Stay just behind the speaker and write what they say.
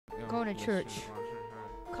going to church.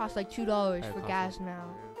 Costs like $2 for gas now.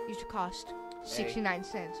 Used to cost 69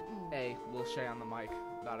 cents. Ooh. Hey, little Shay on the mic.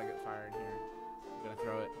 About to get fired here. I'm gonna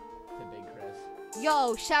throw it to Big Chris.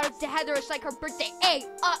 Yo, shout out to Heather. It's like her birthday. Hey,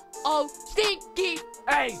 stinky.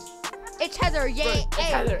 Hey! It's Heather, yay, It's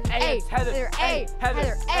Heather, hey, it's Heather, hey,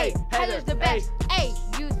 Heather, hey, Heather's the hey. best. Hey,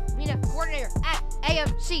 youth media coordinator at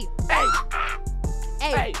AMC.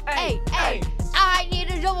 Hey! Hey, I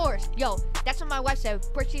need a divorce. Yo, that's what my wife said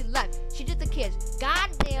before she left. She did the kids. God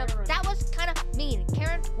damn, that was kind of mean.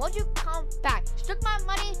 Karen, won't you come back? She took my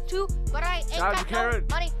money too, but I ain't got no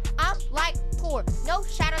money. I'm like poor. No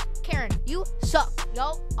shout out, Karen. You suck.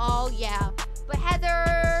 Yo, oh yeah. But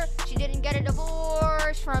Heather, she didn't get a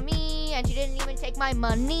divorce from me, and she didn't even take my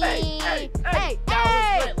money. Hey! That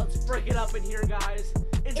was lit. Let's break it up in here, guys.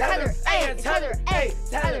 It's Heather. Hey, it's Heather. Hey,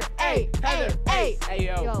 it's Heather. Hey, Heather. Hey,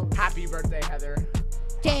 yo. Happy birthday, Heather.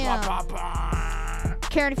 Damn.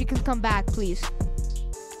 Karen, if you can come back, please.